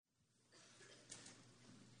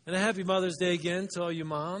And a happy Mother's Day again to all you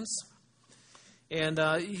moms. And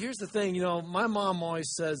here's the thing, my mom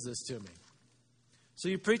always says this to me. So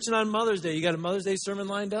you're preaching on Mother's Day. You got a Mother's Day sermon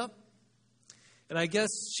lined up? And I guess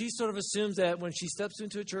she sort of assumes that when she steps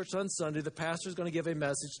into a church on Sunday, the pastor's going to give a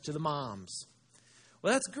message to the moms.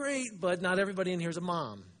 Well, that's great, but not everybody in here is a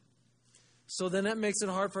mom. So then that makes it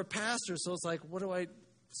hard for a pastor. So it's like,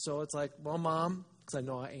 So it's like, well, Mom, because I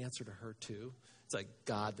know I answer to her too. It's like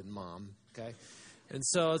God and Mom, okay? And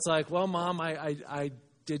so it's like, well, Mom, I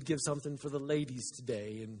did give something for the ladies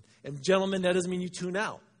today. And gentlemen, that doesn't mean you tune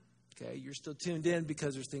out, okay? You're still tuned in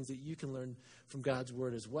because there's things that you can learn from God's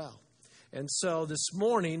Word as well. And so this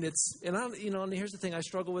morning, and here's the thing I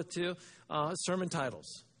struggle with too, sermon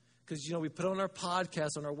titles. Because, we put on our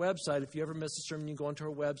podcast on our website. If you ever miss a sermon, you can go onto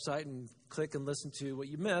our website and click and listen to what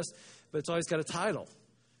you missed. But it's always got a title.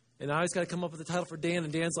 And I always got to come up with a title for Dan.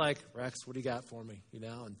 And Dan's like, Rex, what do you got for me?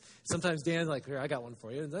 And sometimes Dan's like, here, I got one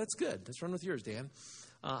for you. And that's good. Let's run with yours, Dan.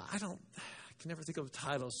 I can never think of a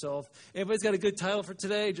title. So if anybody's got a good title for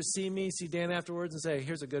today, just see Dan afterwards and say,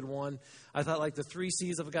 here's a good one. I thought like the 3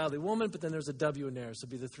 C's of a godly woman, but then there's a W in there. So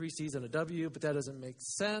it'd be the 3 C's and a W, but that doesn't make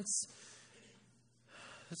sense.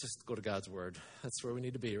 Let's just go to God's Word. That's where we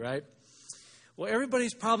need to be, right? Well,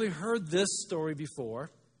 everybody's probably heard this story before.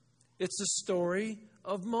 It's the story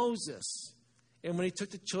of Moses and when he took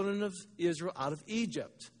the children of Israel out of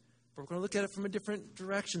Egypt. But we're going to look at it from a different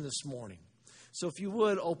direction this morning. So if you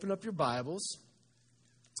would, open up your Bibles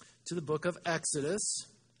to the book of Exodus.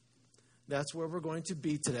 That's where we're going to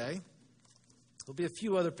be today. There'll be a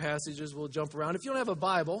few other passages we'll jump around. If you don't have a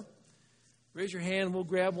Bible, raise your hand. We'll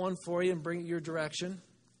grab one for you and bring it your direction.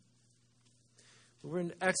 We're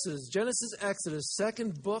in Exodus, Genesis, Exodus,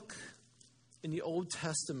 second book in the Old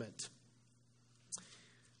Testament.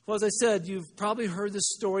 Well, as I said, you've probably heard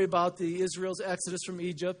this story about the Israel's exodus from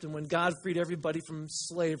Egypt and when God freed everybody from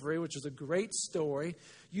slavery, which is a great story.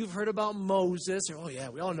 You've heard about Moses. Oh, yeah,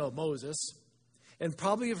 we all know Moses. And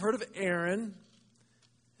probably you've heard of Aaron,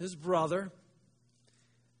 his brother.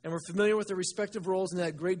 And we're familiar with their respective roles in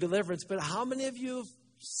that great deliverance. But how many of you have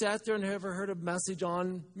sat there and have ever heard a message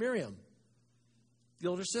on Miriam, the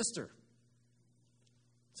older sister?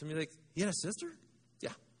 Some of you are like, you had a sister? Yeah.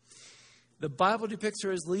 The Bible depicts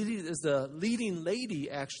her as the leading lady,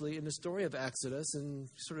 actually, in the story of Exodus. And you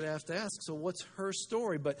sort of have to ask, so what's her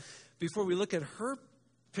story? But before we look at her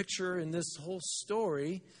picture in this whole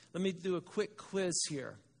story, let me do a quick quiz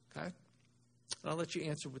here, okay? And I'll let you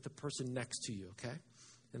answer with the person next to you, okay?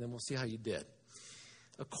 And then we'll see how you did.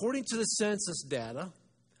 According to the census data,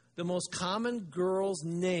 the most common girl's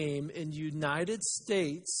name in the United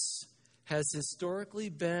States has historically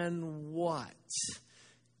been what?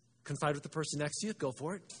 Confide with the person next to you. Go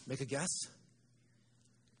for it. Make a guess.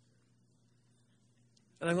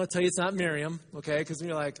 And I'm going to tell you it's not Miriam, okay? Because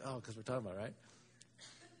you're like, because we're talking about it, right?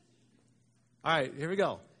 All right, here we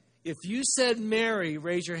go. If you said Mary,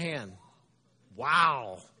 raise your hand.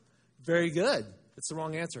 Wow. Very good. That's the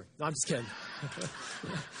wrong answer. No, I'm just kidding.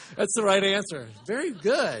 That's the right answer. Very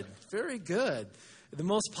good. Very good. The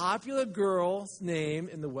most popular girl's name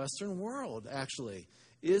in the Western world, actually,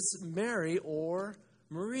 is Mary or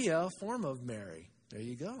Maria, a form of Mary. There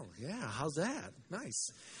you go. Yeah, how's that?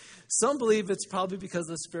 Nice. Some believe it's probably because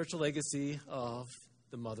of the spiritual legacy of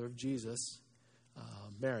the mother of Jesus,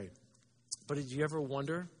 Mary. But did you ever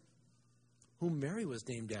wonder who Mary was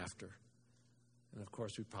named after? And, of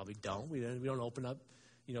course, we probably don't. We don't open up,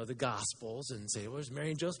 the Gospels and say, well, there's Mary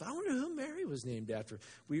and Joseph. I wonder who Mary was named after.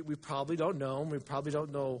 We probably don't know. And we probably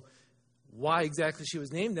don't know why exactly she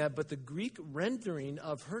was named that. But the Greek rendering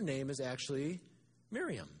of her name is actually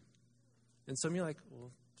Miriam. And some of you are like,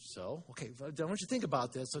 well, so? Okay, I want you to think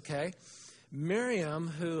about this, okay? Miriam,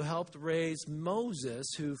 who helped raise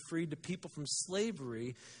Moses, who freed the people from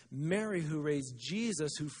slavery. Mary, who raised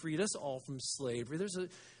Jesus, who freed us all from slavery. There's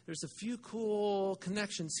a few cool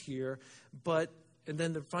connections here, and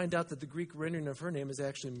then to find out that the Greek rendering of her name is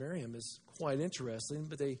actually Miriam is quite interesting.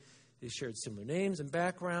 But they shared similar names and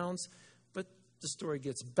backgrounds. But the story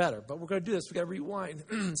gets better. But we're going to do this. We've got to rewind,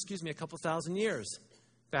 a couple thousand years.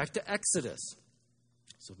 Back to Exodus.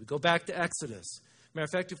 So we go back to Exodus. Matter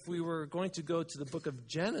of fact, if we were going to go to the book of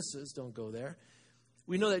Genesis, don't go there.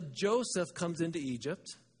 We know that Joseph comes into Egypt.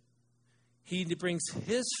 He brings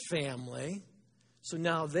his family. So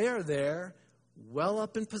now they're there, well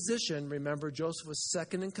up in position. Remember, Joseph was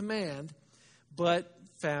second in command. But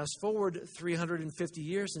fast forward 350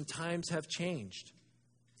 years and times have changed.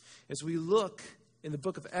 As we look in the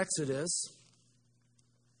book of Exodus,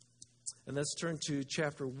 and let's turn to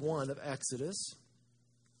chapter 1 of Exodus,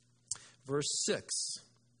 verse 6.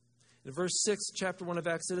 In verse 6, chapter 1 of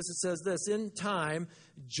Exodus, it says this: in time,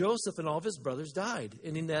 Joseph and all of his brothers died,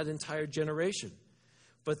 ending that entire generation.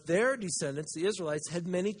 But their descendants, the Israelites, had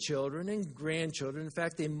many children and grandchildren. In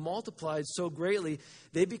fact, they multiplied so greatly,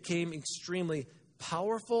 they became extremely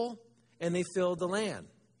powerful, and they filled the land.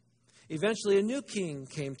 Eventually, a new king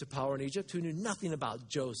came to power in Egypt who knew nothing about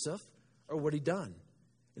Joseph or what he'd done.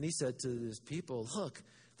 And he said to his people, look,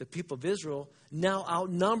 the people of Israel now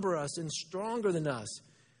outnumber us and stronger than us.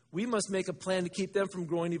 We must make a plan to keep them from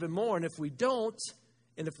growing even more. And if we don't,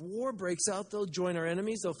 and if war breaks out, they'll join our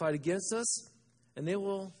enemies, they'll fight against us, and they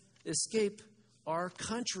will escape our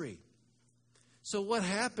country. So what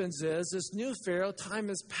happens is, this new Pharaoh, time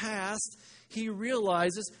has passed, he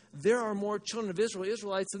realizes there are more children of Israel,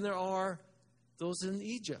 Israelites, than there are those in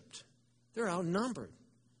Egypt. They're outnumbered.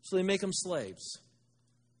 So they make them slaves,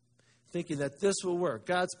 thinking that this will work.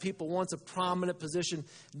 God's people, once a prominent position,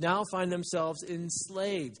 now find themselves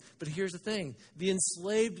enslaved. But here's the thing: the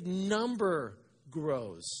enslaved number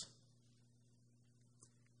grows.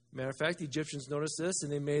 Matter of fact, the Egyptians noticed this,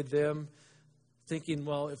 and they made them thinking,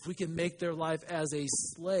 well, if we can make their life as a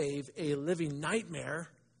slave a living nightmare,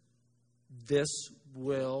 this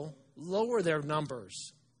will lower their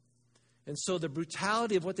numbers. And so the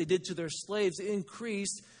brutality of what they did to their slaves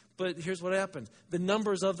increased. But here's what happened. The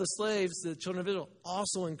numbers of the slaves, the children of Israel,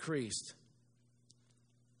 also increased.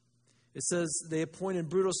 It says they appointed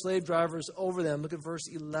brutal slave drivers over them. Look at verse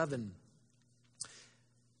 11.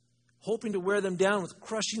 Hoping to wear them down with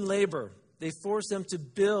crushing labor, they forced them to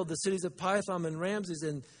build the cities of Pithom and Ramses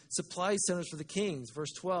and supply centers for the kings.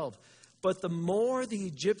 Verse 12. But the more the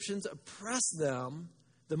Egyptians oppressed them,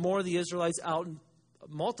 the more the Israelites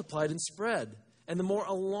multiplied and spread, and the more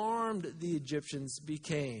alarmed the Egyptians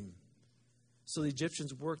became. So the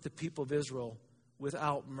Egyptians worked the people of Israel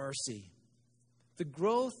without mercy. The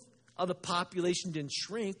growth of the population didn't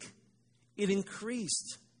shrink, it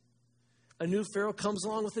increased. A new Pharaoh comes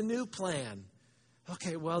along with a new plan.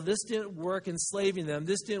 Okay, well, this didn't work enslaving them.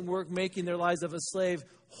 This didn't work making their lives of a slave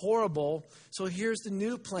horrible. So here's the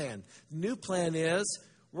new plan. The new plan is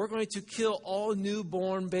we're going to kill all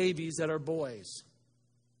newborn babies that are boys.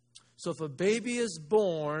 So if a baby is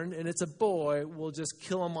born and it's a boy, we'll just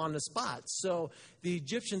kill him on the spot. So the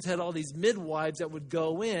Egyptians had all these midwives that would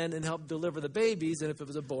go in and help deliver the babies, and if it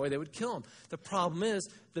was a boy, they would kill him. The problem is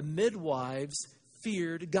the midwives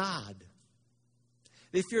feared God.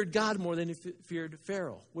 They feared God more than they feared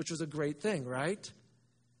Pharaoh, which was a great thing, right?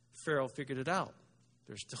 Pharaoh figured it out.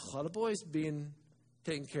 There's still a lot of boys being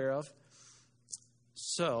taken care of.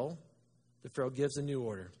 So the Pharaoh gives a new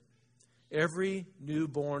order. Every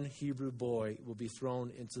newborn Hebrew boy will be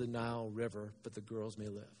thrown into the Nile River, but the girls may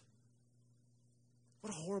live.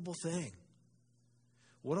 What a horrible thing.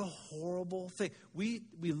 What a horrible thing. We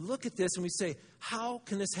look at this and we say, how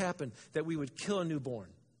can this happen that we would kill a newborn?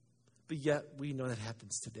 But yet we know that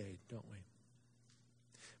happens today, don't we?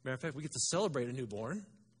 Matter of fact, we get to celebrate a newborn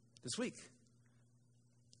this week.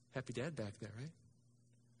 Happy dad back there, right?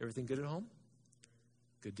 Everything good at home?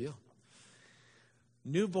 Good deal.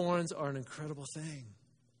 Newborns are an incredible thing.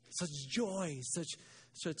 Such joy,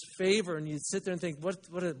 such favor. And you sit there and think,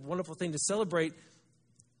 what a wonderful thing to celebrate.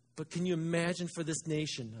 But can you imagine for this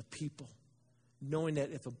nation of people, knowing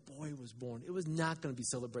that if a boy was born, it was not going to be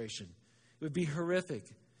celebration. It would be horrific.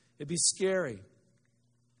 It'd be scary.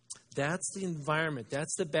 That's the environment.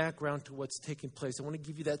 That's the background to what's taking place. I want to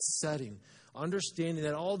give you that setting. Understanding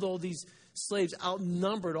that although these slaves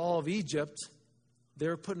outnumbered all of Egypt, they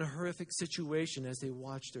were put in a horrific situation as they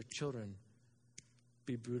watched their children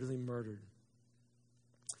be brutally murdered.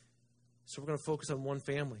 So we're going to focus on one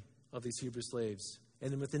family of these Hebrew slaves.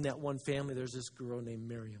 And then within that one family, there's this girl named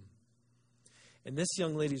Miriam. And this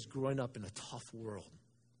young lady's growing up in a tough world.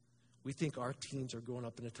 We think our teens are growing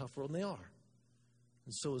up in a tough world, and they are.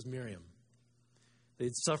 And so is Miriam.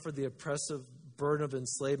 They'd suffered the oppressive burden of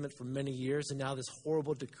enslavement for many years, and now this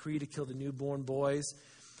horrible decree to kill the newborn boys.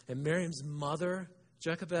 And Miriam's mother,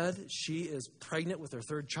 Jochebed, she is pregnant with her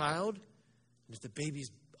third child. And if the baby's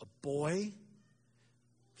a boy,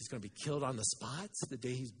 he's going to be killed on the spot the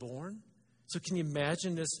day he's born. So can you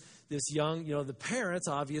imagine this young, the parents,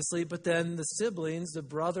 obviously, but then the siblings, the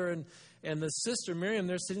brother and the sister, Miriam,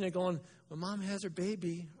 they're sitting there going, well, Mom has her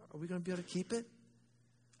baby. Are we going to be able to keep it?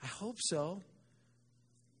 I hope so.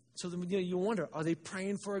 So then you wonder, are they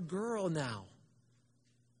praying for a girl now?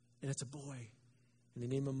 And it's a boy. And they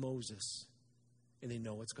name him Moses. And they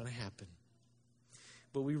know what's going to happen.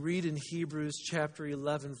 But we read in Hebrews chapter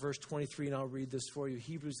 11, verse 23, and I'll read this for you.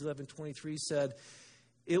 Hebrews 11:23 said,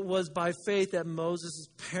 it was by faith that Moses'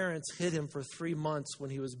 parents hid him for 3 months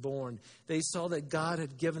when he was born. They saw that God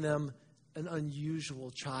had given them an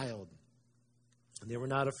unusual child. And they were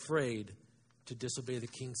not afraid to disobey the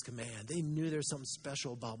king's command. They knew there was something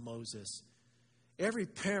special about Moses. Every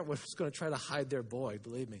parent was going to try to hide their boy,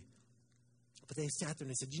 believe me. But they sat there and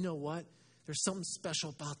they said, you know what? There's something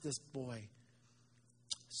special about this boy.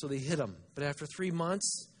 So they hid him. But after 3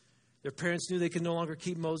 months, their parents knew they could no longer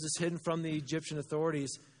keep Moses hidden from the Egyptian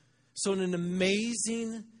authorities. So in an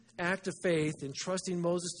amazing act of faith in trusting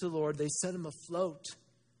Moses to the Lord, they set him afloat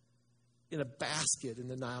in a basket in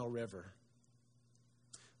the Nile River.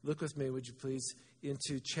 Look with me, would you please,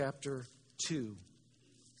 into chapter 2,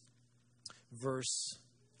 verse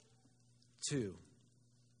 2.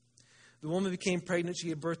 The woman became pregnant. She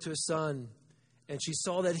gave birth to a son. And she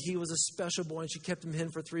saw that he was a special boy, and she kept him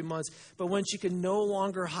hidden for 3 months. But when she could no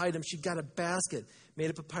longer hide him, she got a basket, made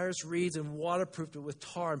of papyrus reeds, and waterproofed it with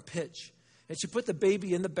tar and pitch. And she put the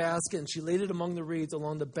baby in the basket, and she laid it among the reeds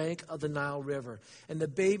along the bank of the Nile River. And the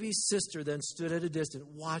baby's sister then stood at a distance,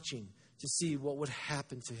 watching to see what would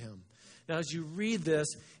happen to him. Now, as you read this,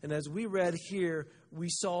 and as we read here, we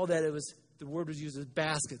saw that the word was used as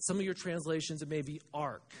basket. Some of your translations, it may be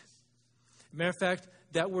ark. Matter of fact,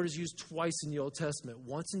 that word is used twice in the Old Testament.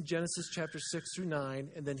 Once in Genesis chapter 6 through 9,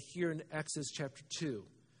 and then here in Exodus chapter 2.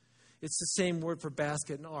 It's the same word for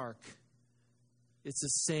basket and ark. It's the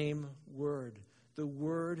same word. The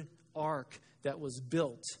word ark that was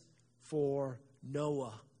built for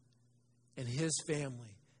Noah and his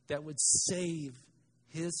family, that would save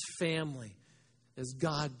his family as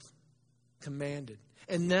God commanded.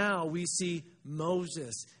 And now we see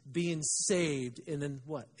Moses being saved in an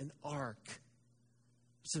ark.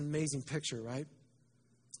 It's an amazing picture, right?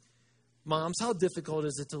 Moms, how difficult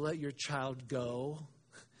is it to let your child go?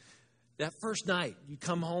 That first night, you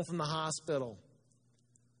come home from the hospital,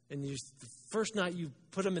 and the first night you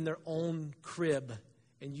put them in their own crib,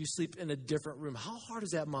 and you sleep in a different room. How hard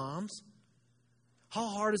is that, moms? How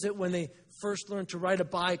hard is it when they first learn to ride a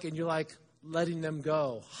bike, and you're like letting them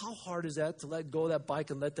go? How hard is that to let go of that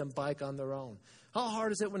bike and let them bike on their own? How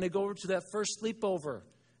hard is it when they go over to that first sleepover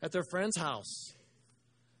at their friend's house?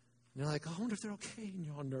 And you're like, I wonder if they're okay. And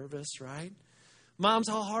you're all nervous, right? Moms,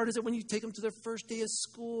 how hard is it when you take them to their first day of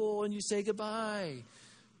school and you say goodbye?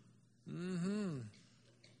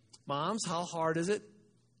 Moms, how hard is it?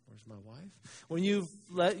 Where's my wife? When you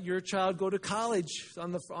let your child go to college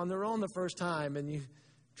on their own the first time and you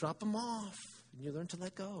drop them off and you learn to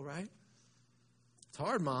let go, right? It's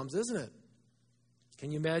hard, moms, isn't it?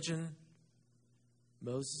 Can you imagine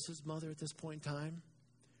Moses' mother at this point in time?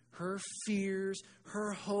 Her fears,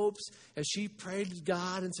 her hopes, as she prayed to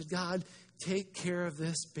God and said, God, take care of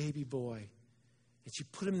this baby boy. And she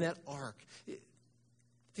put him in that ark.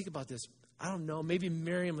 Think about this. I don't know, maybe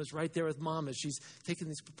Miriam was right there with Mom as she's taking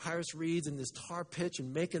these papyrus reeds and this tar pitch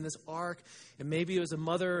and making this ark. And maybe it was a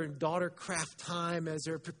mother and daughter craft time as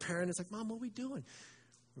they're preparing. It's like, Mom, what are we doing?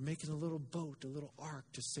 We're making a little boat, a little ark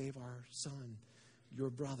to save our son, your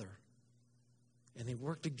brother. And they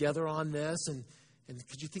work together on this. And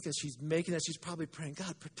could you think as she's making that, she's probably praying,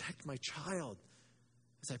 God, protect my child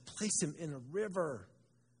as I place him in a river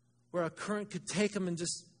where a current could take him and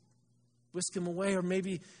just whisk him away. Or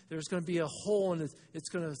maybe there's going to be a hole and it's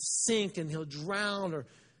going to sink and he'll drown. Or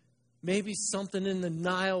maybe something in the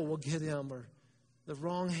Nile will get him, or the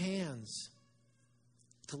wrong hands.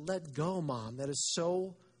 To let go, Mom, that is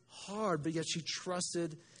so hard, but yet she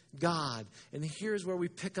trusted God. And here's where we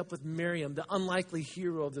pick up with Miriam, the unlikely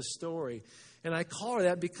hero of the story. And I call her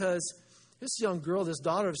that because this young girl, this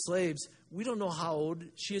daughter of slaves, we don't know how old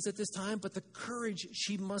she is at this time, but the courage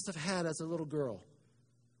she must have had as a little girl,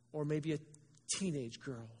 or maybe a teenage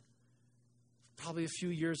girl, probably a few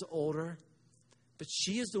years older. But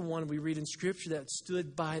she is the one we read in Scripture that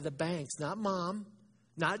stood by the banks. Not Mom,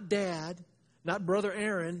 not Dad, not Brother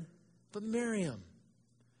Aaron, but Miriam.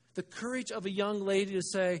 The courage of a young lady to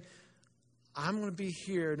say, I'm going to be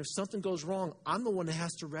here, and if something goes wrong, I'm the one that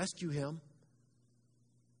has to rescue him.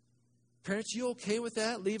 Parents, you okay with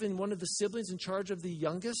that? Leaving one of the siblings in charge of the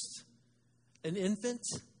youngest, an infant?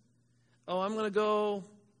 Oh, I'm going to go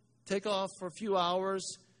take off for a few hours.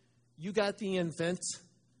 You got the infant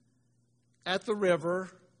at the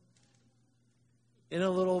river in a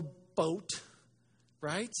little boat,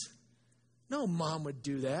 right? No mom would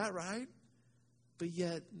do that, right? But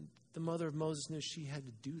yet, the mother of Moses knew she had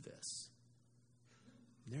to do this.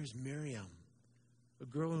 And there's Miriam, a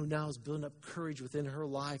girl who now is building up courage within her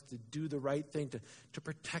life to do the right thing, to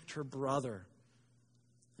protect her brother.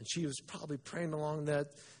 And she was probably praying along that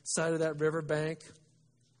side of that riverbank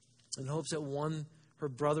in hopes that one, her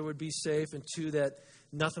brother would be safe, and two, that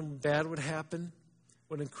nothing bad would happen.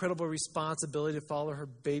 What an incredible responsibility to follow her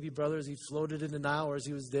baby brother as he floated into Nile, or as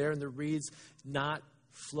he was there in the reeds, not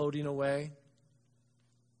floating away.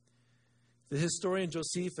 The historian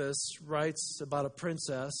Josephus writes about a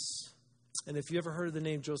princess, and if you ever heard of the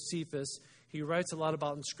name Josephus, he writes a lot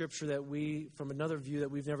about in Scripture that we, from another view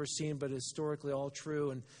that we've never seen, but historically all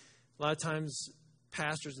true. And a lot of times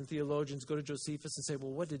pastors and theologians go to Josephus and say,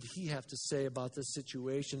 well, what did he have to say about this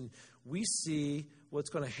situation? We see what's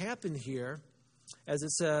going to happen here, as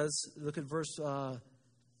it says, look at verse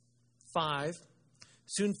 5.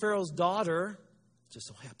 Soon Pharaoh's daughter, just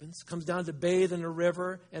so happens, comes down to bathe in the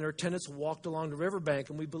river, and her attendants walked along the riverbank.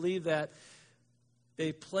 And we believe that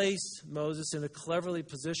they placed Moses in a cleverly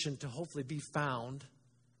position to hopefully be found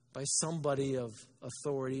by somebody of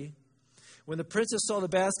authority. When the princess saw the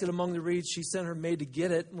basket among the reeds, she sent her maid to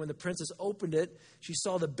get it. And when the princess opened it, she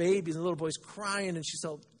saw the baby and the little boy's crying, and she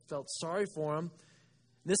felt sorry for him.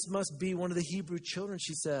 This must be one of the Hebrew children,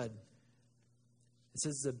 she said. It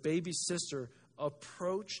says the baby's sister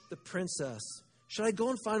approached the princess. Should I go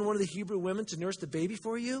and find one of the Hebrew women to nurse the baby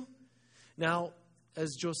for you? Now,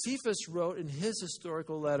 as Josephus wrote in his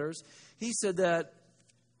historical letters, he said that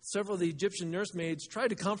several of the Egyptian nursemaids tried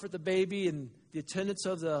to comfort the baby, and the attendants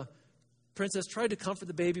of the princess tried to comfort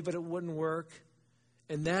the baby, but it wouldn't work.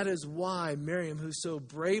 And that is why Miriam, who so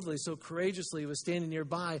bravely, so courageously was standing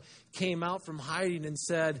nearby, came out from hiding and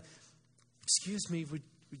said, excuse me,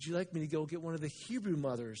 would you like me to go get one of the Hebrew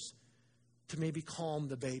mothers to maybe calm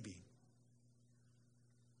the baby?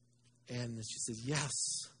 And she said, yes.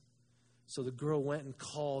 So the girl went and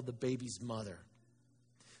called the baby's mother.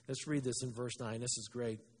 Let's read this in verse 9. This is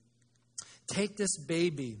great. Take this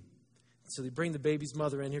baby. So they bring the baby's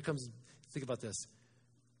mother in. Here comes, think about this.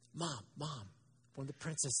 Mom, one of the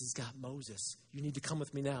princesses got Moses. You need to come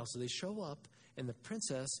with me now. So they show up, and the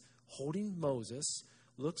princess, holding Moses,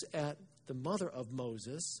 looks at the mother of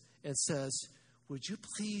Moses and says, would you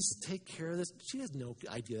please take care of this? She has no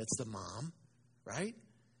idea that's the mom, right?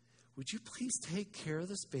 Would you please take care of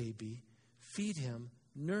this baby, feed him,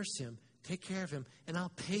 nurse him, take care of him, and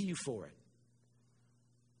I'll pay you for it.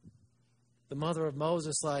 The mother of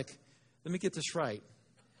Moses, like, let me get this right.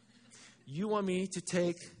 You want me to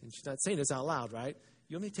take, and she's not saying this out loud, right?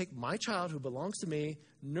 You want me to take my child who belongs to me,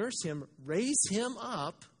 nurse him, raise him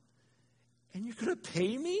up, and you're going to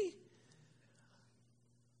pay me?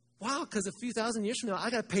 Wow, because a few thousand years from now, I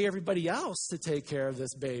got to pay everybody else to take care of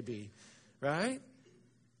this baby, right?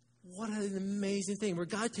 What an amazing thing, where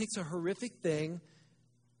God takes a horrific thing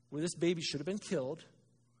where this baby should have been killed,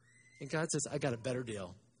 and God says, I got a better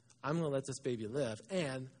deal. I'm going to let this baby live,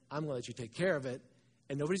 and I'm going to let you take care of it,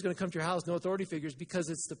 and nobody's going to come to your house, no authority figures, because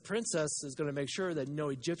it's the princess is going to make sure that no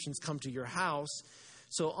Egyptians come to your house.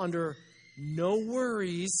 So under no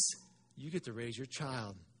worries, you get to raise your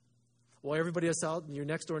child. Well, everybody else out, and your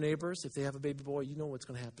next door neighbors, if they have a baby boy, you know what's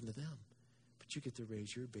going to happen to them. But you get to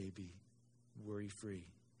raise your baby worry-free,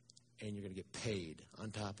 and you're going to get paid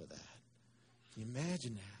on top of that. Can you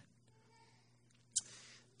imagine that?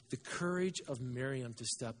 The courage of Miriam to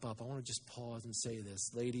step up. I want to just pause and say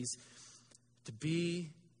this. Ladies, to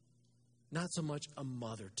be not so much a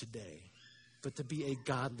mother today, but to be a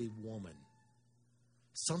godly woman.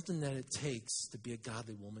 Something that it takes to be a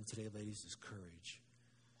godly woman today, ladies, is courage.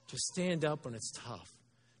 To stand up when it's tough.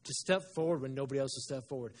 To step forward when nobody else will step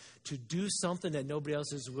forward. To do something that nobody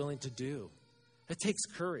else is willing to do. It takes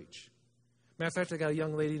courage. Matter of fact, I got a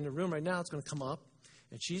young lady in the room right now that's going to come up,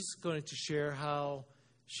 and she's going to share how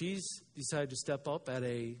she's decided to step up at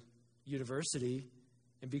a university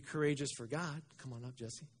and be courageous for God. Come on up,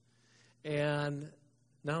 Jesse. And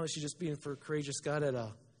not only is she just being for courageous God at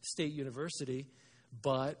a state university,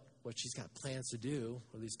 but what she's got plans to do,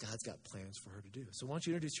 or at least God's got plans for her to do. So why don't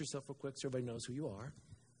you introduce yourself real quick so everybody knows who you are.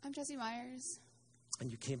 I'm Jessie Myers.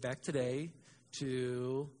 And you came back today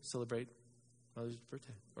to celebrate Mother's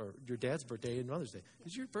birthday, or your dad's birthday and Mother's Day.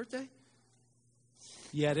 Is your birthday?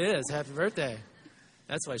 Yeah, it is. Happy birthday.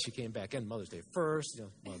 That's why she came back. And Mother's Day first,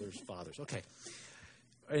 mothers, fathers. Okay.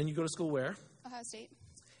 And you go to school where? Ohio State.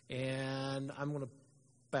 And I'm going to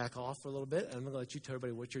back off for a little bit, and I'm going to let you tell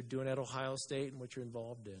everybody what you're doing at Ohio State and what you're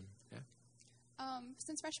involved in. Okay?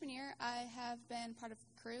 Since freshman year, I have been part of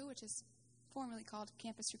Cru, which is formerly called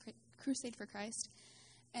Campus Crusade for Christ.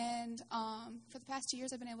 And for the past 2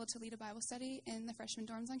 years, I've been able to lead a Bible study in the freshman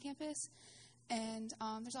dorms on campus. And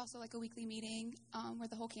there's also like a weekly meeting where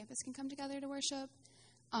the whole campus can come together to worship.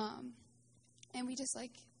 And we just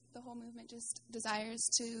the whole movement just desires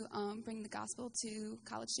to bring the gospel to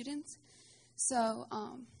college students. So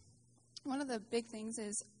one of the big things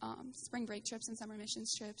is spring break trips and summer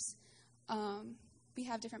missions trips. We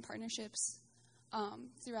have different partnerships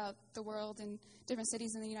throughout the world and different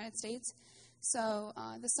cities in the United States. So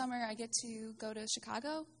this summer I get to go to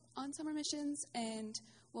Chicago on summer missions, and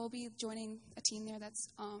we'll be joining a team there that's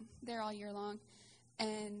there all year long.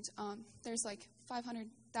 And there's like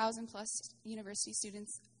 500,000 plus university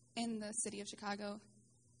students in the city of Chicago,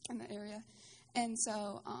 in the area. And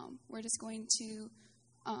so we're just going to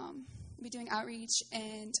be doing outreach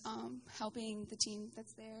and helping the team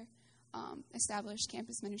that's there establish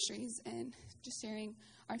campus ministries and just sharing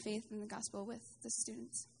our faith in the gospel with the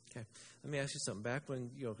students. Okay. Let me ask you something. Back when,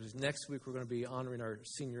 because next week we're going to be honoring our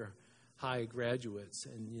senior high graduates.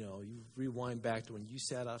 And, you rewind back to when you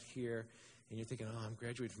sat out here and you're thinking, I'm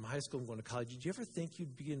graduating from high school, I'm going to college. Did you ever think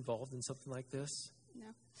you'd be involved in something like this?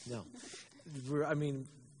 No.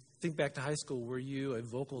 Think back to high school. Were you a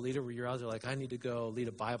vocal leader where you're out there like, I need to go lead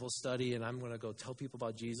a Bible study and I'm going to go tell people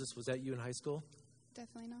about Jesus? Was that you in high school?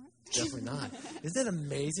 Definitely not. Definitely not. Isn't that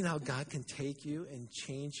amazing how God can take you and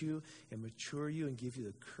change you and mature you and give you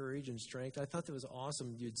the courage and strength? I thought that was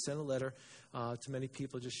awesome. You'd sent a letter to many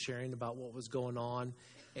people just sharing about what was going on.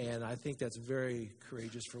 And I think that's very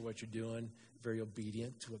courageous for what you're doing, very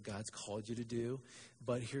obedient to what God's called you to do.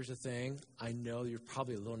 But here's the thing. I know you're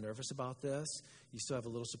probably a little nervous about this. You still have a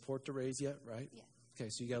little support to raise yet, right? Yeah. Okay,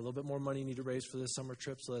 so you got a little bit more money you need to raise for this summer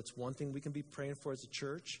trip. So that's one thing we can be praying for as a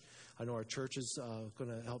church. I know our church is going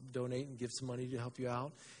to help donate and give some money to help you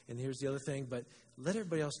out. And here's the other thing. But let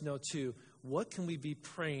everybody else know, too, what can we be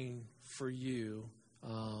praying for you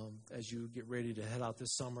as you get ready to head out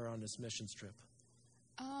this summer on this missions trip?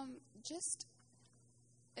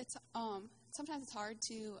 Sometimes it's hard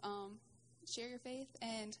to share your faith,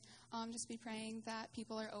 and just be praying that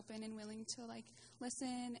people are open and willing to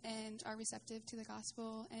listen and are receptive to the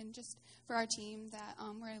gospel, and just for our team that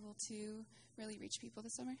we're able to really reach people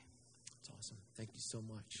this summer. That's awesome. Thank you so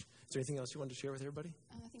much. Is there anything else you wanted to share with everybody?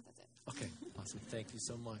 I think that's it. Okay, awesome. Thank you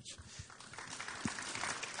so much.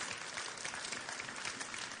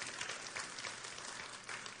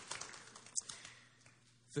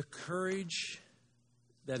 The courage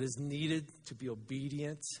that is needed to be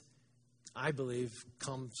obedient, I believe,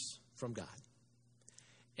 comes from God.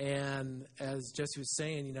 And as Jesse was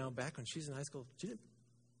saying, back when she's in high school, she didn't,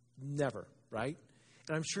 never, right?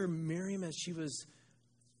 And I'm sure Miriam, as she was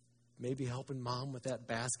maybe helping Mom with that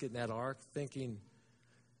basket and that ark, thinking,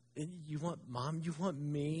 you want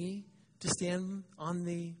me to stand on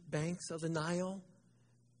the banks of the Nile?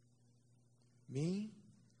 Me?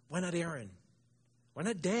 Why not Aaron? Why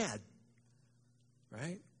not Dad?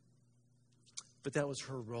 Right? But that was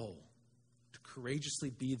her role, to courageously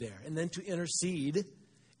be there and then to intercede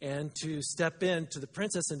and to step in to the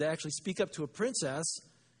princess and to actually speak up to a princess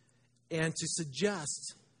and to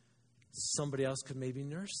suggest somebody else could maybe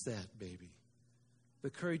nurse that baby. The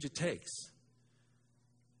courage it takes.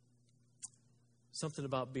 Something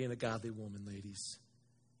about being a godly woman, ladies,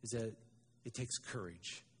 is that it takes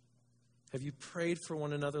courage. Have you prayed for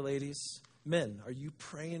one another, ladies? Men, are you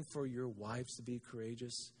praying for your wives to be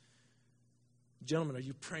courageous? Gentlemen, are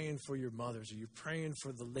you praying for your mothers? Are you praying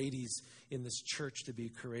for the ladies in this church to be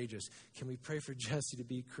courageous? Can we pray for Jessie to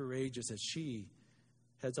be courageous as she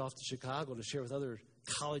heads off to Chicago to share with other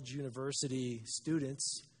college, university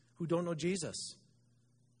students who don't know Jesus?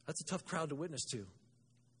 That's a tough crowd to witness to.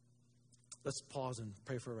 Let's pause and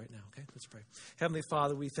pray for her right now, okay? Let's pray. Heavenly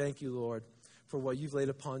Father, we thank you, Lord, for what you've laid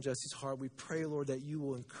upon Jessie's heart. We pray, Lord, that you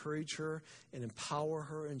will encourage her and empower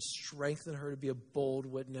her and strengthen her to be a bold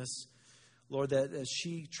witness. Lord, that as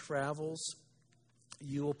she travels,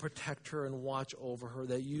 you will protect her and watch over her,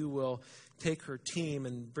 that you will take her team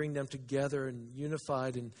and bring them together and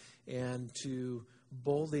unified and to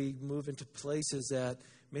boldly move into places that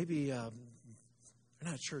maybe we're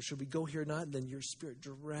not sure, should we go here or not? And then your Spirit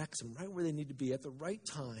directs them right where they need to be at the right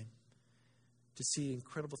time to see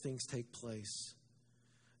incredible things take place.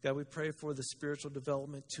 God, we pray for the spiritual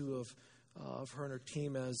development, too, of her and her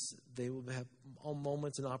team as they will have all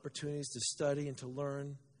moments and opportunities to study and to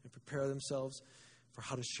learn and prepare themselves for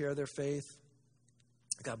how to share their faith.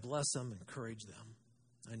 God, bless them, encourage them.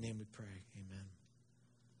 In thy name we pray. Amen.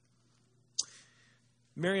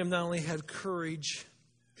 Miriam not only had courage,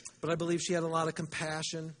 but I believe she had a lot of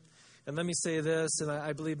compassion. And let me say this, and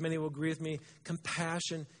I believe many will agree with me,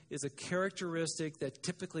 compassion is a characteristic that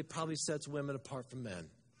typically probably sets women apart from men,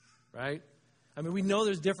 right? I mean, we know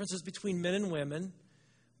there's differences between men and women,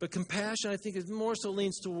 but compassion, I think, is more so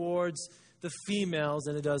leans towards the females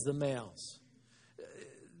than it does the males.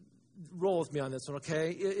 Roll with me on this one,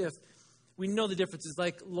 okay? If we know the differences,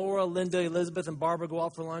 like Laura, Linda, Elizabeth, and Barbara go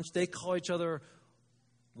out for lunch, they call each other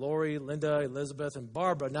Lori, Linda, Elizabeth, and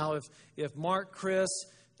Barbara. Now, if Mark, Chris,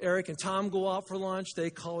 Eric and Tom go out for lunch, they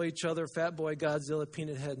call each other Fat Boy, Godzilla,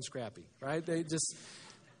 Peanut Head, and Scrappy, right? They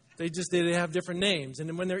have different names. And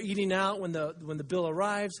then when they're eating out, when the bill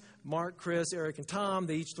arrives, Mark, Chris, Eric, and Tom,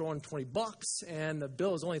 they each throw in $20, and the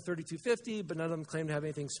bill is only $32.50, but none of them claim to have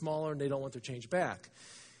anything smaller, and they don't want their change back.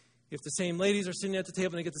 If the same ladies are sitting at the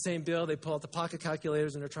table and they get the same bill, they pull out the pocket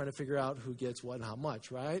calculators and they're trying to figure out who gets what and how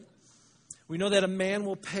much, right? We know that a man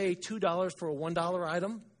will pay $2 for a $1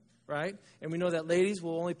 item, right? And we know that ladies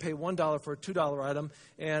will only pay $1 for a $2 item,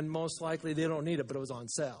 and most likely they don't need it, but it was on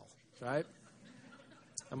sale, right?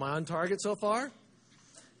 Am I on target so far?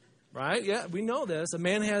 Right? Yeah, we know this. A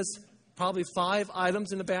man has probably 5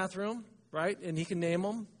 items in the bathroom, right? And he can name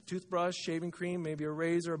them. Toothbrush, shaving cream, maybe a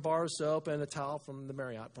razor, a bar of soap, and a towel from the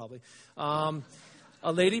Marriott, probably.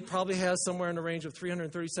 A lady probably has somewhere in the range of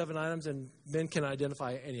 337 items, and men can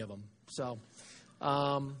identify any of them. So,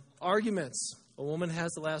 arguments. A woman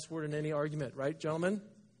has the last word in any argument, right, gentlemen?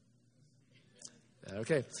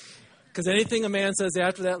 Okay. Because anything a man says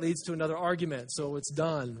after that leads to another argument, so it's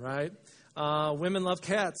done, right? Women love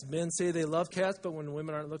cats. Men say they love cats, but when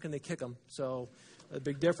women aren't looking, they kick them. So, a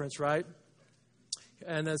big difference, right?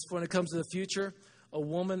 And as when it comes to the future, a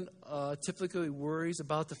woman typically worries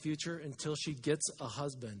about the future until she gets a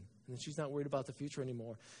husband. And she's not worried about the future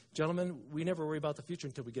anymore. Gentlemen, we never worry about the future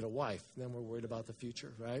until we get a wife. Then we're worried about the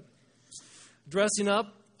future, right? Dressing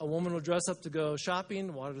up. A woman will dress up to go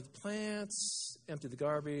shopping, water the plants, empty the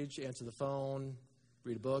garbage, answer the phone,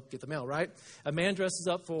 read a book, get the mail, right? A man dresses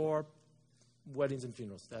up for weddings and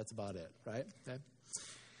funerals. That's about it, right? Okay.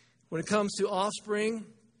 When it comes to offspring,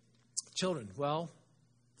 children, well,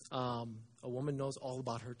 a woman knows all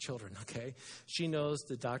about her children, okay? She knows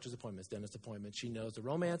the doctor's appointments, dentist appointments. She knows the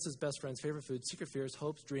romances, best friends, favorite foods, secret fears,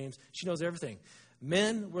 hopes, dreams. She knows everything.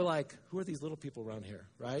 Men, we're like, who are these little people around here,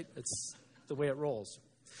 right? It's the way it rolls.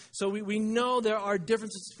 So we know there are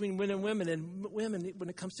differences between men and women. And women, when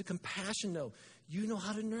it comes to compassion, though, you know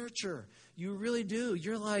how to nurture. You really do.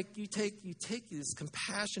 You're like, you take this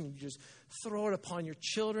compassion and you just throw it upon your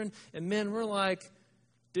children. And men, we're like,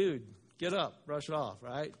 dude, get up, brush it off,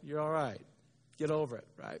 right? You're all right. Get over it,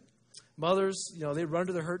 right? Mothers, they run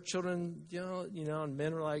to their hurt children, and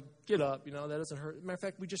men are like, get up, that doesn't hurt. Matter of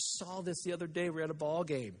fact, we just saw this the other day. We were at a ball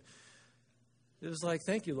game. It was like,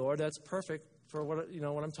 thank you, Lord. That's perfect for what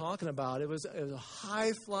I'm talking about. It was a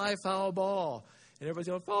high fly foul ball. And everybody's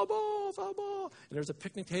going, foul ball, foul ball. And there's a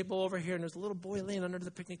picnic table over here, and there's a little boy laying under the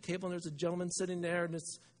picnic table, and there's a gentleman sitting there, and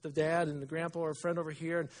it's the dad and the grandpa or a friend over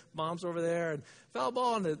here, and mom's over there, and foul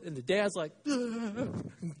ball, and the dad's like,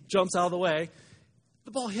 jumps out of the way.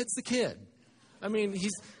 The ball hits the kid. I mean,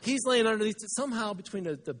 he's laying underneath, somehow between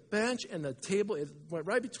the bench and the table, it went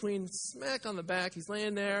right between, smack on the back. He's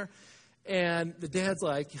laying there, and the dad's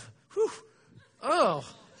like, whew, oh,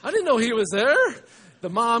 I didn't know he was there. The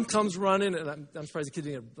mom comes running, and I'm surprised the kid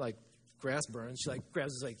didn't get, grass burns. She,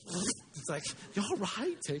 grabs his, it's like, you all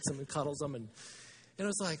right? Takes him and cuddles him. And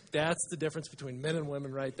it's like, that's the difference between men and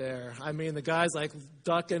women right there. I mean, the guy's,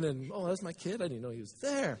 ducking, and, oh, that's my kid? I didn't know he was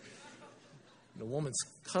there. And the woman's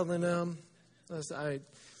cuddling him. I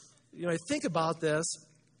think about this.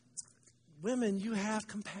 Women, you have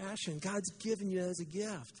compassion. God's given you as a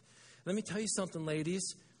gift. Let me tell you something,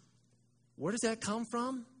 ladies. Where does that come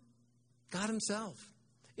from? God himself.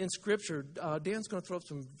 In Scripture, Dan's going to throw up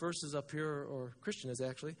some verses up here, or Christian is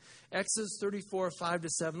actually. Exodus 34,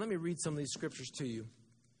 5-7. Let me read some of these scriptures to you.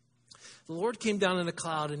 The Lord came down in a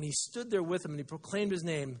cloud, and he stood there with him, and he proclaimed his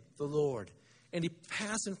name, the Lord. And he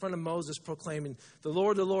passed in front of Moses, proclaiming, the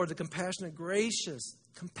Lord, the compassionate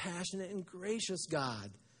and gracious God,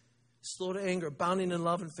 slow to anger, abounding in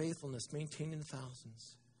love and faithfulness, maintaining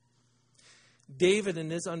thousands. David, in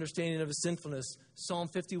his understanding of his sinfulness, Psalm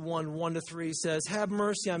 51, 1-3 says, have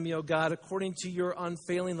mercy on me, O God, according to your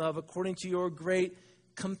unfailing love, according to your great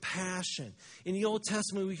compassion. In the Old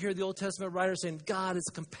Testament, we hear the Old Testament writer saying, God is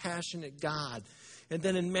a compassionate God. And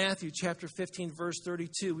then in Matthew chapter 15, verse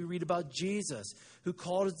 32, we read about Jesus, who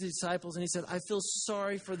called his disciples, and he said, I feel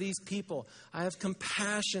sorry for these people. I have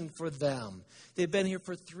compassion for them. They've been here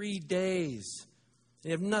for 3 days.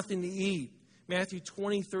 They have nothing to eat. Matthew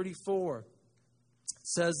 20, 34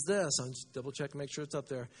 says this. I'll just double check and make sure it's up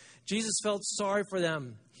there. Jesus felt sorry for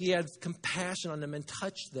them. He had compassion on them and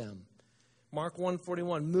touched them. Mark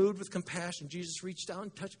 1:41, moved with compassion, Jesus reached out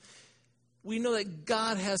and touched. We know that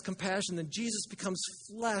God has compassion. Then Jesus becomes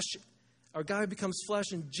flesh, or God becomes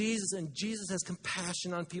flesh in Jesus, and Jesus has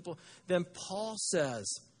compassion on people. Then Paul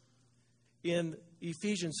says in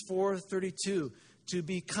Ephesians 4:32, to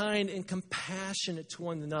be kind and compassionate to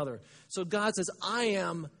one another. So God says, I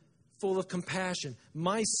am full of compassion.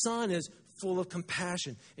 My son is full of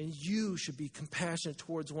compassion, and you should be compassionate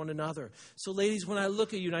towards one another. So ladies, when I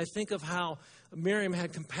look at you and I think of how Miriam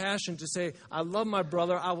had compassion to say, I love my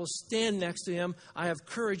brother, I will stand next to him, I have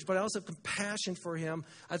courage, but I also have compassion for him.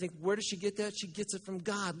 I think, where does she get that? She gets it from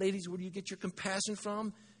God. Ladies, where do you get your compassion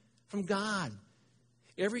from? From God.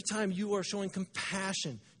 Every time you are showing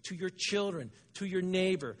compassion to your children, to your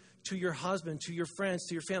neighbor, to your husband, to your friends,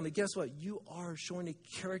 to your family, guess what? You are showing a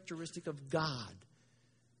characteristic of God.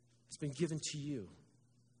 It's been given to you.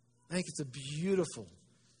 I think it's a beautiful,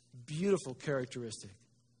 beautiful characteristic.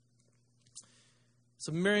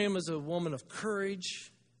 So Miriam is a woman of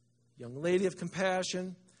courage, young lady of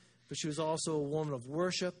compassion, but she was also a woman of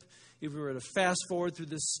worship. If we were to fast forward through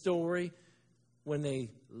this story, when they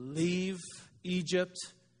leave Egypt,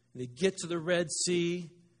 they get to the Red Sea,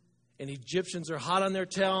 and Egyptians are hot on their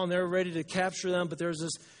tail, and they're ready to capture them, but there's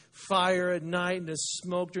this fire at night and this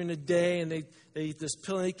smoke during the day, and they eat this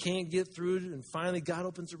pill, and they can't get through it, and finally God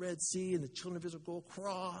opens the Red Sea, and the children of Israel go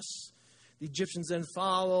across. The Egyptians then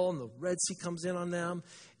follow, and the Red Sea comes in on them,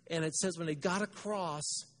 and it says when they got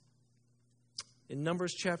across, in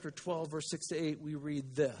Numbers chapter 12, verse 6 to 8, we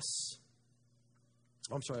read this.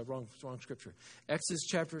 I'm sorry, wrong scripture. Exodus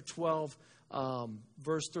chapter 12,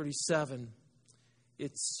 verse 37.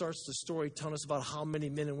 It starts the story telling us about how many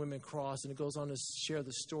men and women crossed, and it goes on to share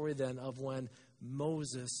the story then of when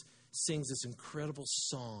Moses sings this incredible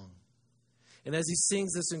song. And as he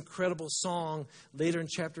sings this incredible song, later in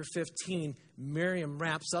chapter 15, Miriam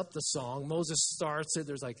wraps up the song. Moses starts it.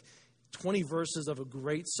 There's like 20 verses of a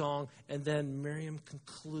great song, and then Miriam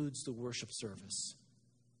concludes the worship service.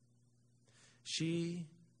 She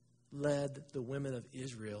led the women of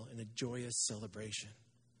Israel in a joyous celebration.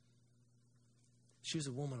 She was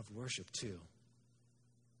a woman of worship, too.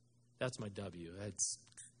 That's my W. It's,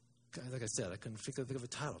 like I said, I couldn't think of a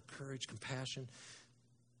title. Courage, compassion,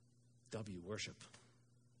 W, worship.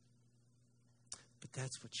 But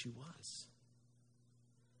that's what she was.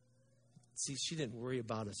 See, she didn't worry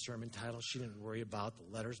about a sermon title. She didn't worry about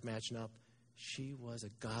the letters matching up. She was a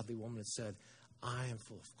godly woman that said, I am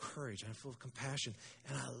full of courage, I'm full of compassion,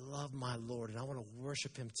 and I love my Lord, and I want to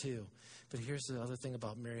worship him too. But here's the other thing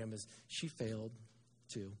about Miriam is she failed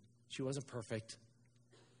too. She wasn't perfect.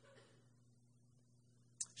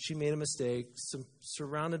 She made a mistake,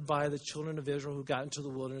 surrounded by the children of Israel who got into the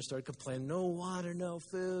wilderness, started complaining, no water, no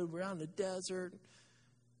food, we're out in the desert.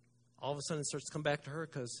 All of a sudden it starts to come back to her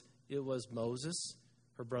because it was Moses,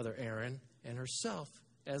 her brother Aaron, and herself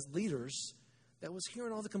as leaders that was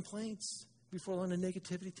hearing all the complaints before all the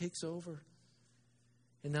negativity takes over.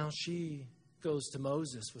 And now she goes to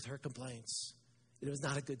Moses with her complaints. It was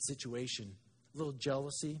not a good situation. A little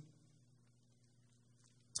jealousy.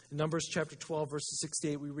 In Numbers chapter 12, verses 6 to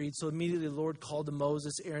 8, we read, so immediately the Lord called to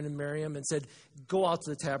Moses, Aaron, and Miriam and said, go out to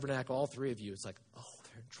the tabernacle, all three of you. It's like, oh,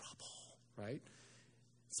 they're in trouble, right?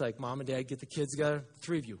 It's like mom and dad get the kids together.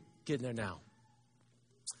 Three of you, get in there now.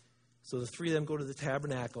 So the three of them go to the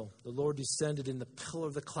tabernacle. The Lord descended in the pillar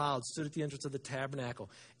of the cloud, stood at the entrance of the tabernacle.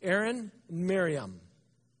 Aaron and Miriam,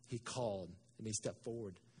 he called, and they stepped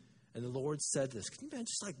forward. And the Lord said this. Can you imagine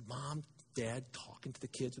just like mom, dad talking to the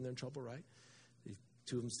kids when they're in trouble, right? The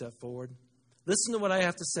two of them step forward. Listen to what I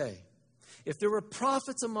have to say. If there were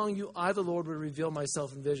prophets among you, I, the Lord, would reveal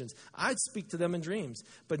myself in visions. I'd speak to them in dreams,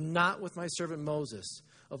 but not with my servant Moses.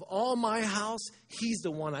 Of all my house, he's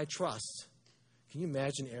the one I trust. Can you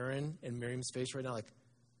imagine Aaron and Miriam's face right now? Like,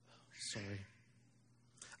 oh, sorry.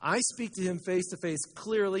 I speak to him face to face,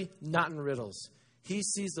 clearly, not in riddles. He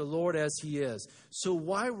sees the Lord as he is. So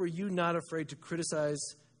why were you not afraid to criticize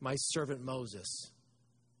my servant Moses?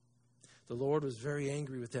 The Lord was very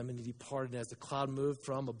angry with them, and he departed. And as the cloud moved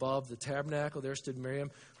from above the tabernacle, there stood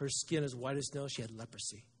Miriam, her skin as white as snow. She had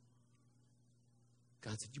leprosy.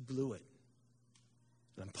 God said, you blew it,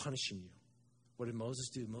 and I'm punishing you. What did Moses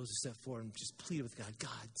do? Moses stepped forward and just pleaded with God,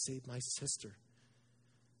 God, save my sister.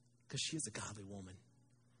 Because she is a godly woman.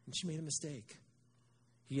 And she made a mistake.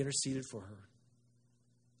 He interceded for her.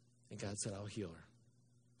 And God said, I'll heal her.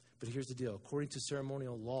 But here's the deal. According to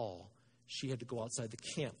ceremonial law, she had to go outside the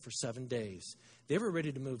camp for 7 days. They were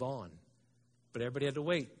ready to move on. But everybody had to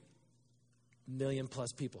wait. 1 million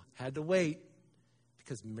plus people had to wait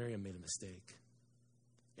because Miriam made a mistake.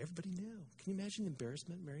 Everybody knew. Can you imagine the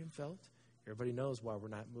embarrassment Miriam felt? Everybody knows why we're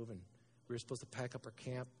not moving. We were supposed to pack up our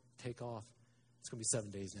camp, take off. It's going to be 7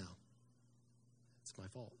 days now. It's my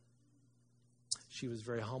fault. She was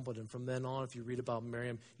very humbled. And from then on, if you read about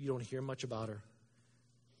Miriam, you don't hear much about her.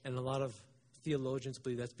 And a lot of theologians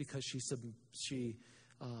believe that's because she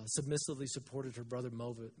submissively supported her brother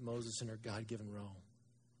Moses in her God-given role.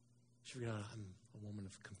 She figured out, I'm a woman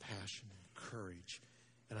of compassion and courage,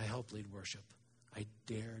 and I help lead worship. I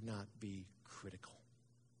dare not be critical.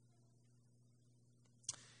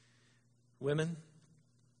 Women,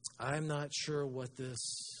 I'm not sure what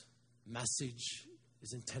this message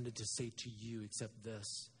is intended to say to you except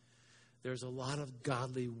this. There's a lot of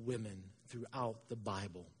godly women throughout the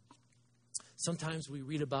Bible. Sometimes we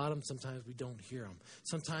read about them, sometimes we don't hear them.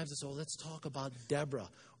 Sometimes it's, let's talk about Deborah,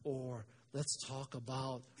 or let's talk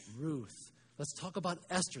about Ruth. Let's talk about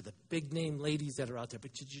Esther, the big name ladies that are out there.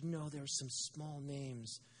 But did you know there are some small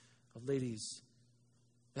names of ladies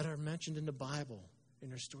that are mentioned in the Bible,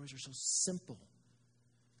 and their stories are so simple.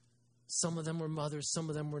 Some of them were mothers, some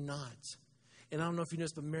of them were not. And I don't know if you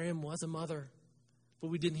noticed, but Miriam was a mother. But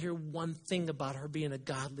we didn't hear one thing about her being a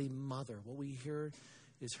godly mother. What we hear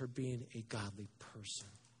is her being a godly person.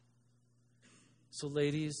 So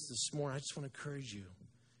ladies, this morning I just want to encourage you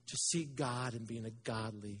to seek God in being a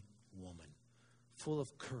godly woman, full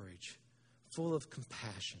of courage, full of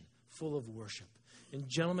compassion, full of worship. And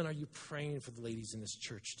gentlemen, are you praying for the ladies in this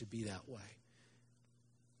church to be that way?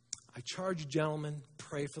 I charge you, gentlemen,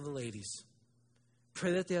 pray for the ladies.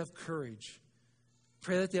 Pray that they have courage.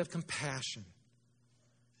 Pray that they have compassion.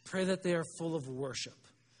 Pray that they are full of worship.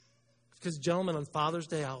 Because, gentlemen, on Father's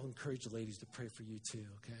Day, I'll encourage the ladies to pray for you too,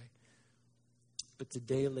 okay? But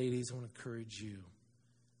today, ladies, I want to encourage you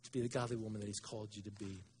to be the godly woman that He's called you to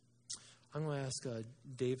be. I'm going to ask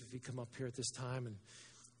Dave if he'd come up here at this time, and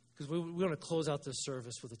because we want to close out this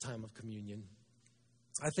service with a time of communion.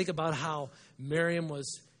 I think about how Miriam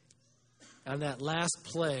was on that last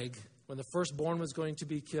plague when the firstborn was going to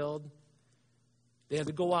be killed. They had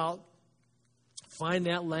to go out, find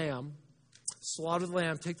that lamb, slaughter the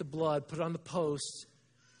lamb, take the blood, put it on the post,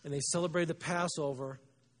 and they celebrated the Passover.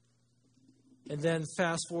 And then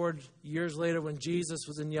fast forward years later when Jesus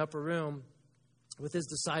was in the upper room with His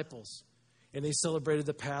disciples, and they celebrated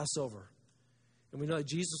the Passover. And we know that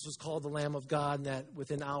Jesus was called the Lamb of God, and that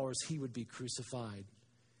within hours He would be crucified.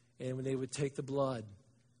 And when they would take the blood,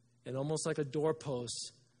 and almost like a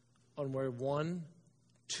doorpost on where 1,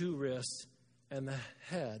 2 wrists, and the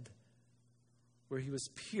head, where He was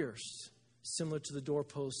pierced, similar to the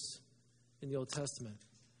doorposts in the Old Testament.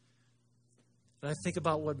 And I think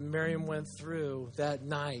about what Miriam went through that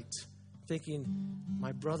night, thinking,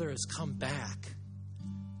 my brother has come back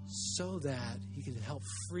so that he can help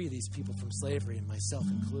free these people from slavery, and myself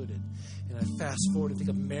included. And I fast forward and think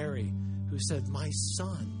of Mary, who said, my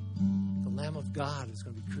son, the Lamb of God, is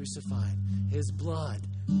going to be crucified. His blood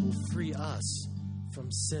will free us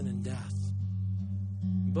from sin and death.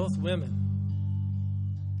 Both women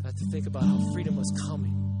had to think about how freedom was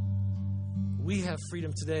coming. We have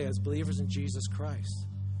freedom today as believers in Jesus Christ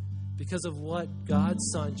because of what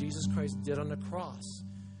God's Son, Jesus Christ, did on the cross.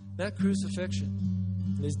 That crucifixion,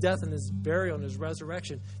 and His death and His burial and His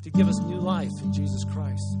resurrection to give us new life in Jesus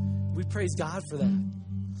Christ. We praise God for that.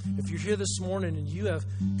 If you're here this morning and you have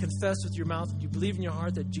confessed with your mouth and you believe in your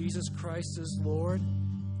heart that Jesus Christ is Lord,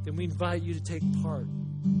 then we invite you to take part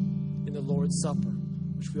in the Lord's Supper,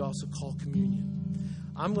 which we also call communion.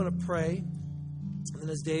 I'm going to pray, and then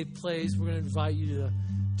as Dave plays, we're going to invite you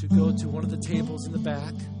to go to one of the tables in the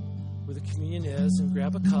back where the communion is and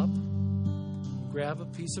grab a cup, and grab a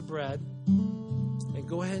piece of bread, and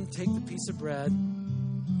go ahead and take the piece of bread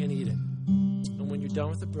and eat it. And when you're done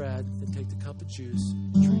with the bread, then take the cup of juice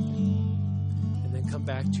and drink it. And then come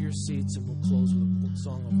back to your seats, and we'll close with a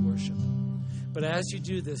song of worship. But as you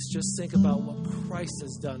do this, just think about what Christ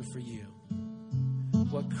has done for you.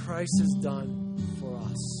 What Christ has done for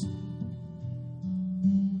us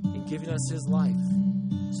in giving us His life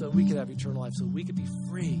so that we could have eternal life, so that we could be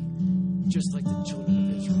free just like the children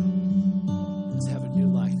of Israel and to have a new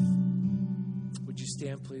life. Would you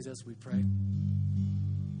stand, please, as we pray?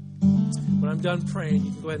 When I'm done praying,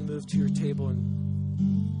 you can go ahead and move to your table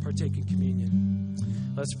and partake in communion.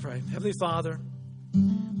 Let's pray. Heavenly Father,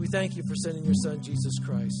 we thank You for sending Your Son, Jesus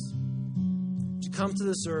Christ, to come to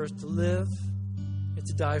this earth to live and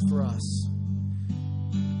to die for us.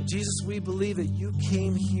 And Jesus, we believe that You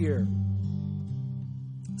came here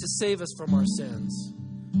to save us from our sins.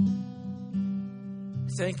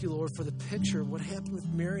 Thank You, Lord, for the picture of what happened with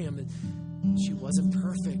Miriam. And she wasn't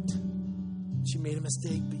perfect. She made a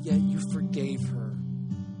mistake, but yet You forgave her.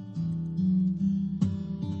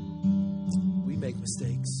 We make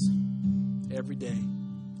mistakes every day,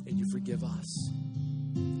 and You forgive us.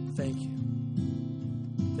 Thank You.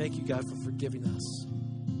 Thank You, God, for forgiving us.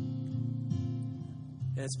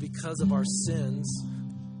 And it's because of our sins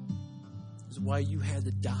is why You had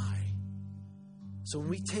to die. So when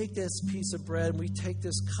we take this piece of bread and we take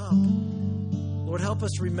this cup, Lord, help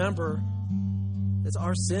us remember it's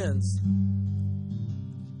our sins.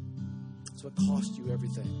 It's what cost you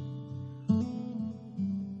everything.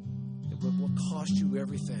 And what cost you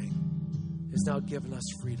everything has now given us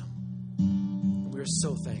freedom. And we are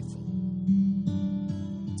so thankful.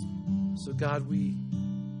 So God, we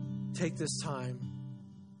take this time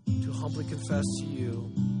to humbly confess to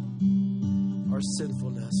you our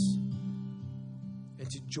sinfulness and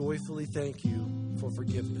to joyfully thank you for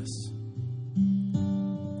forgiveness.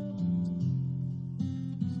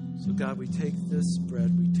 So God, we take this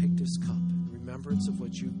bread, we take this cup in remembrance of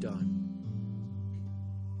what you've done.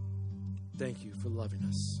 Thank you for loving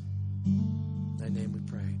us. In thy name we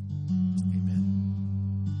pray. Amen.